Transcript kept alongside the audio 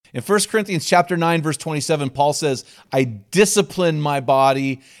In 1 Corinthians chapter 9, verse 27, Paul says, I discipline my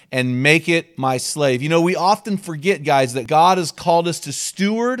body and make it my slave. You know, we often forget, guys, that God has called us to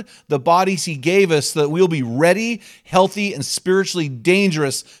steward the bodies he gave us so that we'll be ready, healthy, and spiritually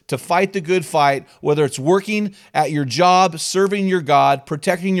dangerous to fight the good fight, whether it's working at your job, serving your God,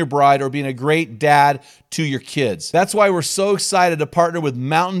 protecting your bride, or being a great dad to your kids. That's why we're so excited to partner with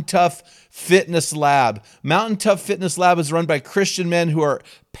Mountain Tough Fitness Lab. Mountain Tough Fitness Lab is run by Christian men who are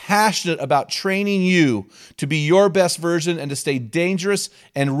passionate about training you to be your best version and to stay dangerous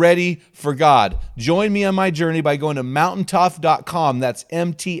and ready for God. Join me on my journey by going to mountaintough.com. That's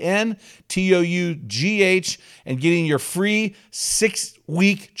MTNTOUGH, and getting your free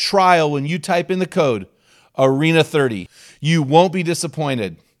 6-week trial when you type in the code ARENA30. You won't be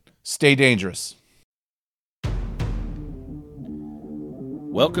disappointed. Stay dangerous.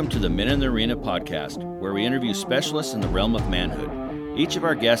 Welcome to the Men in the Arena podcast, where we interview specialists in the realm of manhood. Each of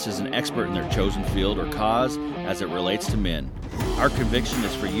our guests is an expert in their chosen field or cause as it relates to men. Our conviction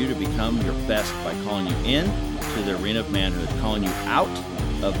is for you to become your best by calling you in to the arena of manhood, calling you out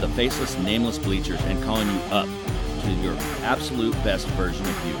of the faceless, nameless bleachers, and calling you up to your absolute best version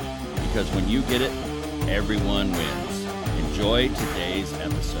of you. Because when you get it, everyone wins. Enjoy today's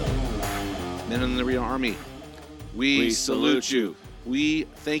episode. Men in the Arena Army, we salute you. We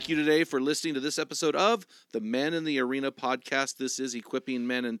thank you today for listening to this episode of the Men in the Arena podcast. This is Equipping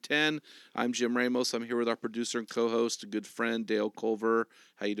Men in 10. I'm Jim Ramos. I'm here with our producer and co-host, a good friend, Dale Culver.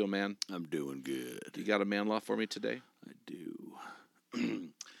 How you doing, man? I'm doing good. You got a man law for me today? I do.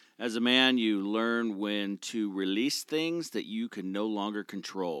 As a man, you learn when to release things that you can no longer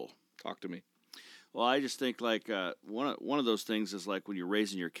control. Talk to me. Well, I just think like one of those things is like when you're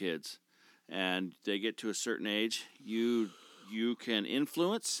raising your kids and they get to a certain age, you can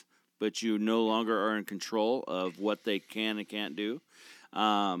influence, but you no longer are in control of what they can and can't do.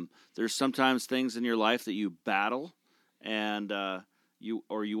 There's sometimes things in your life that you battle and you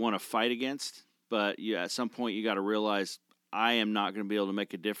want to fight against, but at some point you got to realize I am not going to be able to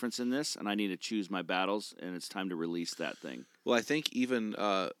make a difference in this, and I need to choose my battles, and it's time to release that thing. Well, I think even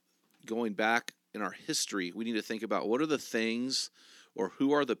going back in our history, we need to think about what are the things or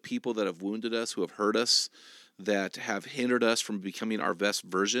who are the people that have wounded us, who have hurt us, that have hindered us from becoming our best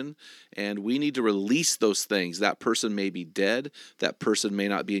version, and we need to release those things. That person may be dead, that person may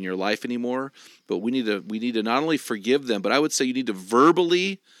not be in your life anymore, but we need to not only forgive them, but I would say you need to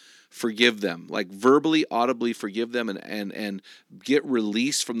verbally forgive them, like verbally, audibly forgive them and get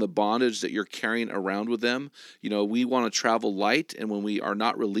release from the bondage that you're carrying around with them. You know, we want to travel light, and when we are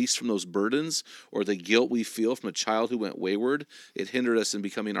not released from those burdens or the guilt we feel from a child who went wayward, it hindered us in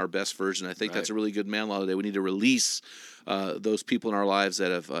becoming our best version. I think That's a really good man law today. We need to release those people in our lives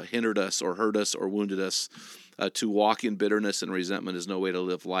that have hindered us or hurt us or wounded us. To walk in bitterness and resentment is no way to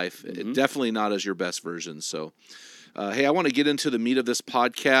live life. Mm-hmm. Definitely not as your best version. So, hey, I want to get into the meat of this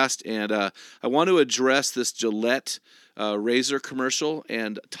podcast, and I want to address this Gillette razor commercial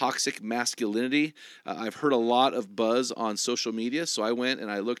and toxic masculinity. I've heard a lot of buzz on social media, so I went and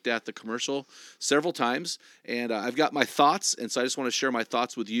I looked at the commercial several times, and I've got my thoughts, and so I just want to share my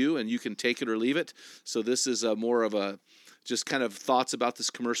thoughts with you, and you can take it or leave it. So this is more of a just kind of thoughts about this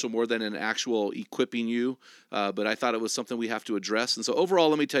commercial more than an actual equipping you, but I thought it was something we have to address. And so overall,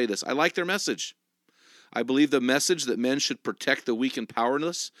 let me tell you this. I like their message. I believe the message that men should protect the weak and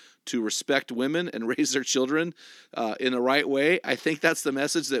powerless, to respect women and raise their children in the right way. I think that's the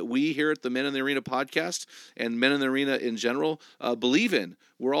message that we here at the Men in the Arena podcast and Men in the Arena in general believe in.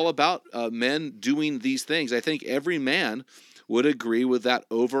 We're all about men doing these things. I think every man would agree with that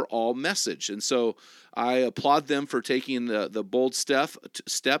overall message. And so I applaud them for taking the bold step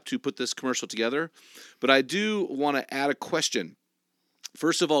to put this commercial together. But I do want to add a question.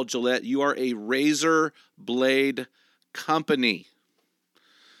 First of all, Gillette, you are a razor blade company.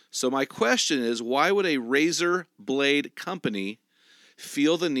 So my question is, why would a razor blade company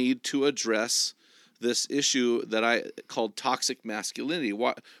feel the need to address this issue that I called toxic masculinity?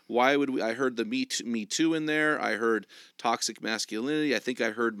 Why would we? I heard the Me Too in there. I heard toxic masculinity. I think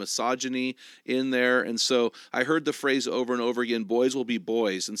I heard misogyny in there. And so I heard the phrase over and over again, boys will be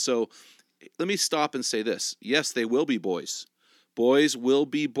boys. And so let me stop and say this. Yes, they will be boys. Boys will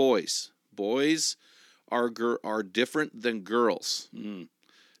be boys. Boys are different than girls. Yes,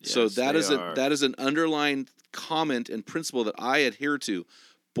 so that is an underlying comment and principle that I adhere to.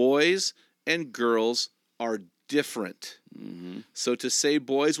 Boys and girls are different. Mm-hmm. So to say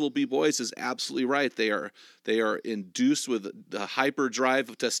boys will be boys is absolutely right. They are induced with the hyperdrive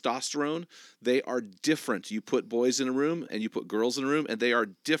of testosterone. They are different. You put boys in a room and you put girls in a room, and they are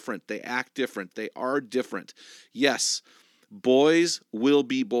different. They act different. They are different. Yes. Boys will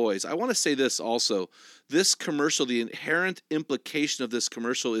be boys. I want to say this also. This commercial, the inherent implication of this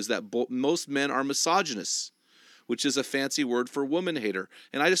commercial is that most men are misogynists, which is a fancy word for woman hater.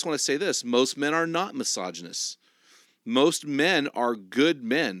 And I just want to say this. Most men are not misogynists. Most men are good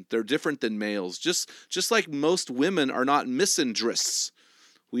men. They're different than males. Just like most women are not misandrists.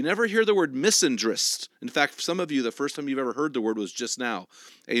 We never hear the word misandrist. In fact, some of you, the first time you've ever heard the word was just now.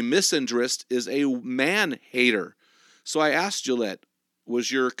 A misandrist is a man hater. So I asked Gillette,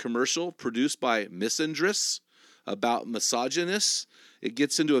 was your commercial produced by misandrists about misogynists? It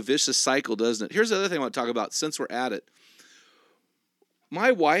gets into a vicious cycle, doesn't it? Here's the other thing I want to talk about since we're at it.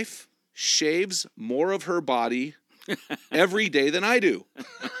 My wife shaves more of her body every day than I do.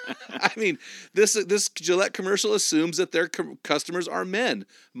 I mean, this Gillette commercial assumes that their customers are men.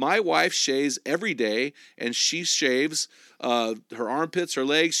 My wife shaves every day, and she shaves her armpits, her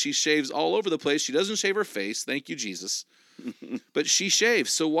legs. She shaves all over the place. She doesn't shave her face. Thank you, Jesus. But she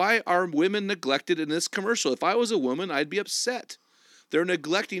shaves. So why are women neglected in this commercial? If I was a woman, I'd be upset. They're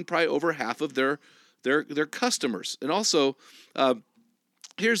neglecting probably over half of their customers. And also,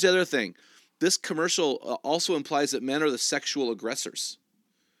 here's the other thing. This commercial also implies that men are the sexual aggressors.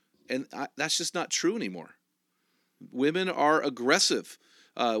 And that's just not true anymore. Women are aggressive.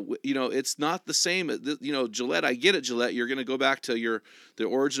 It's not the same. Gillette, I get it, Gillette. You're going to go back to the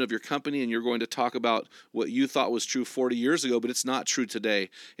origin of your company and you're going to talk about what you thought was true 40 years ago, but it's not true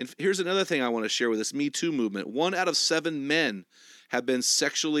today. And here's another thing I want to share with this Me Too movement. 1 out of 7 men have been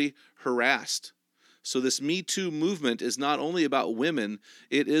sexually harassed. So this Me Too movement is not only about women,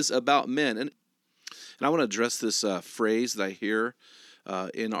 it is about men. And I want to address this phrase that I hear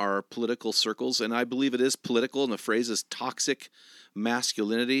in our political circles, and I believe it is political, and the phrase is toxic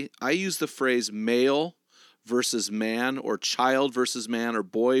masculinity. I use the phrase male versus man, or child versus man, or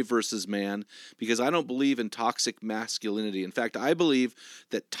boy versus man, because I don't believe in toxic masculinity. In fact, I believe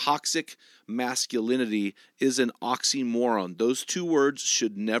that toxic masculinity is an oxymoron. Those two words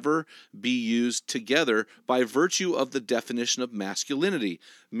should never be used together by virtue of the definition of masculinity.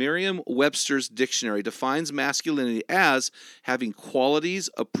 Merriam-Webster's dictionary defines masculinity as having qualities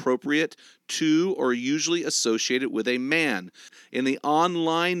appropriate to or usually associated with a man. In the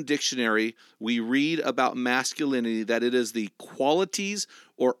online dictionary, we read about masculinity that it is the qualities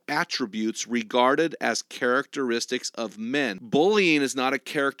or attributes regarded as characteristics of men. Bullying is not a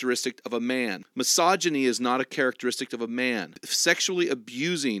characteristic of a man. Misogyny is not a characteristic of a man. Sexually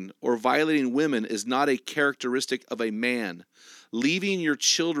abusing or violating women is not a characteristic of a man. Leaving your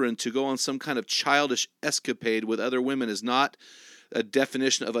children to go on some kind of childish escapade with other women is not a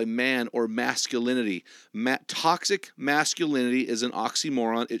definition of a man or masculinity. Toxic masculinity is an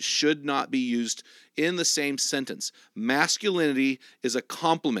oxymoron. It should not be used in the same sentence. Masculinity is a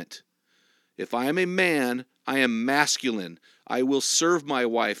compliment. If I am a man, I am masculine. I will serve my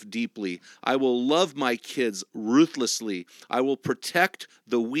wife deeply. I will love my kids ruthlessly. I will protect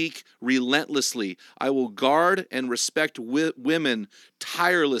the weak relentlessly. I will guard and respect women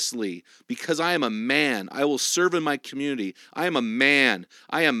tirelessly because I am a man. I will serve in my community. I am a man.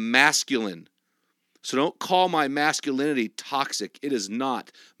 I am masculine. So don't call my masculinity toxic. It is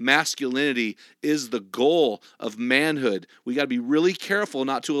not. Masculinity is the goal of manhood. We got to be really careful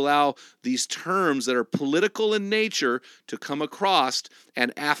not to allow these terms that are political in nature to come across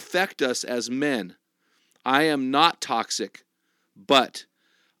and affect us as men. I am not toxic, but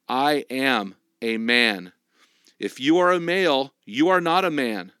I am a man. If you are a male, you are not a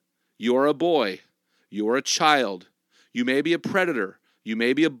man. You are a boy. You are a child. You may be a predator. You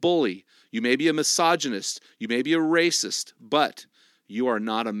may be a bully. You may be a misogynist. You may be a racist, but you are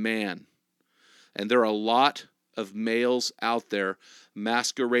not a man. And there are a lot of males out there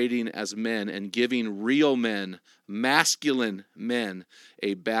masquerading as men and giving real men, masculine men,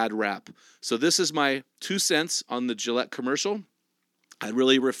 a bad rap. So this is my 2 cents on the Gillette commercial. I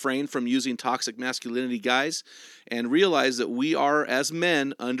really refrain from using toxic masculinity, guys, and realize that we are, as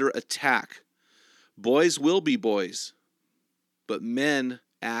men, under attack. Boys will be boys, but men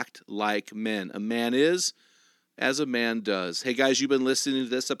act like men. A man is as a man does. Hey guys, you've been listening to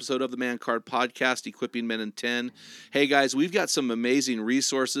this episode of the Man Card Podcast, Equipping Men in 10. Hey guys, we've got some amazing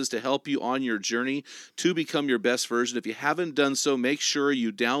resources to help you on your journey to become your best version. If you haven't done so, make sure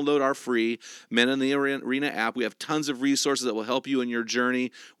you download our free Men in the Arena app. We have tons of resources that will help you in your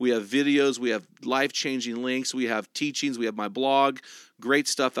journey. We have videos, we have life-changing links, we have teachings, we have my blog. Great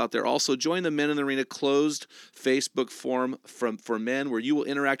stuff out there. Also, join the Men in the Arena closed Facebook forum for men where you will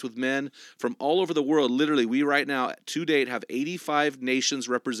interact with men from all over the world. Literally, we right now, to date, have 85 nations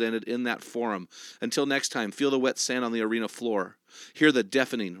represented in that forum. Until next time, feel the wet sand on the arena floor. Hear the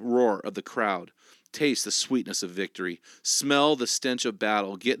deafening roar of the crowd. Taste the sweetness of victory. Smell the stench of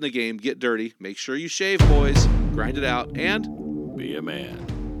battle. Get in the game. Get dirty. Make sure you shave, boys. Grind it out. And Be a man.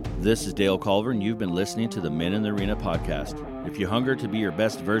 This is Dale Culver, and you've been listening to the Men in the Arena podcast. If you hunger to be your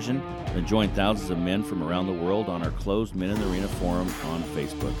best version, then join thousands of men from around the world on our closed Men in the Arena forum on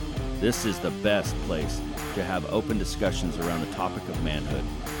Facebook. This is the best place to have open discussions around the topic of manhood.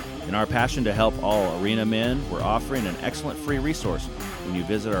 In our passion to help all arena men, we're offering an excellent free resource when you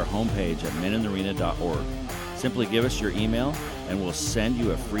visit our homepage at meninthearena.org. Simply give us your email, and we'll send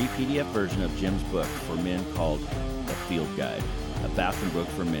you a free PDF version of Jim's book for men called The Field Guide, a bathroom book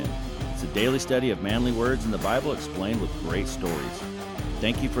for men. It's a daily study of manly words in the Bible explained with great stories.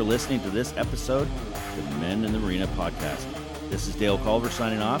 Thank you for listening to this episode of the Men in the Arena podcast. This is Dale Culver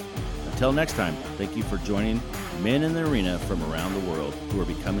signing off. Until next time, thank you for joining men in the arena from around the world who are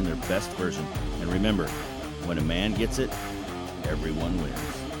becoming their best version. And remember, when a man gets it, everyone wins.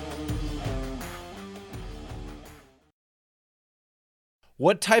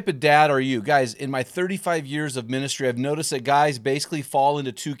 What type of dad are you? Guys, in my 35 years of ministry, I've noticed that guys basically fall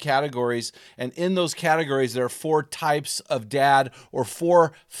into two categories. And in those categories, there are 4 types of dad, or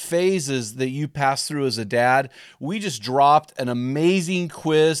 4 phases that you pass through as a dad. We just dropped an amazing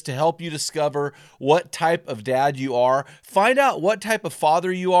quiz to help you discover what type of dad you are. Find out what type of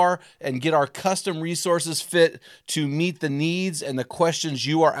father you are and get our custom resources fit to meet the needs and the questions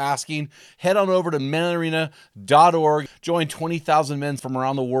you are asking. Head on over to meninthearena.org. Join 20,000 men from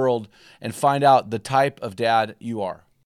around the world and find out the type of dad you are.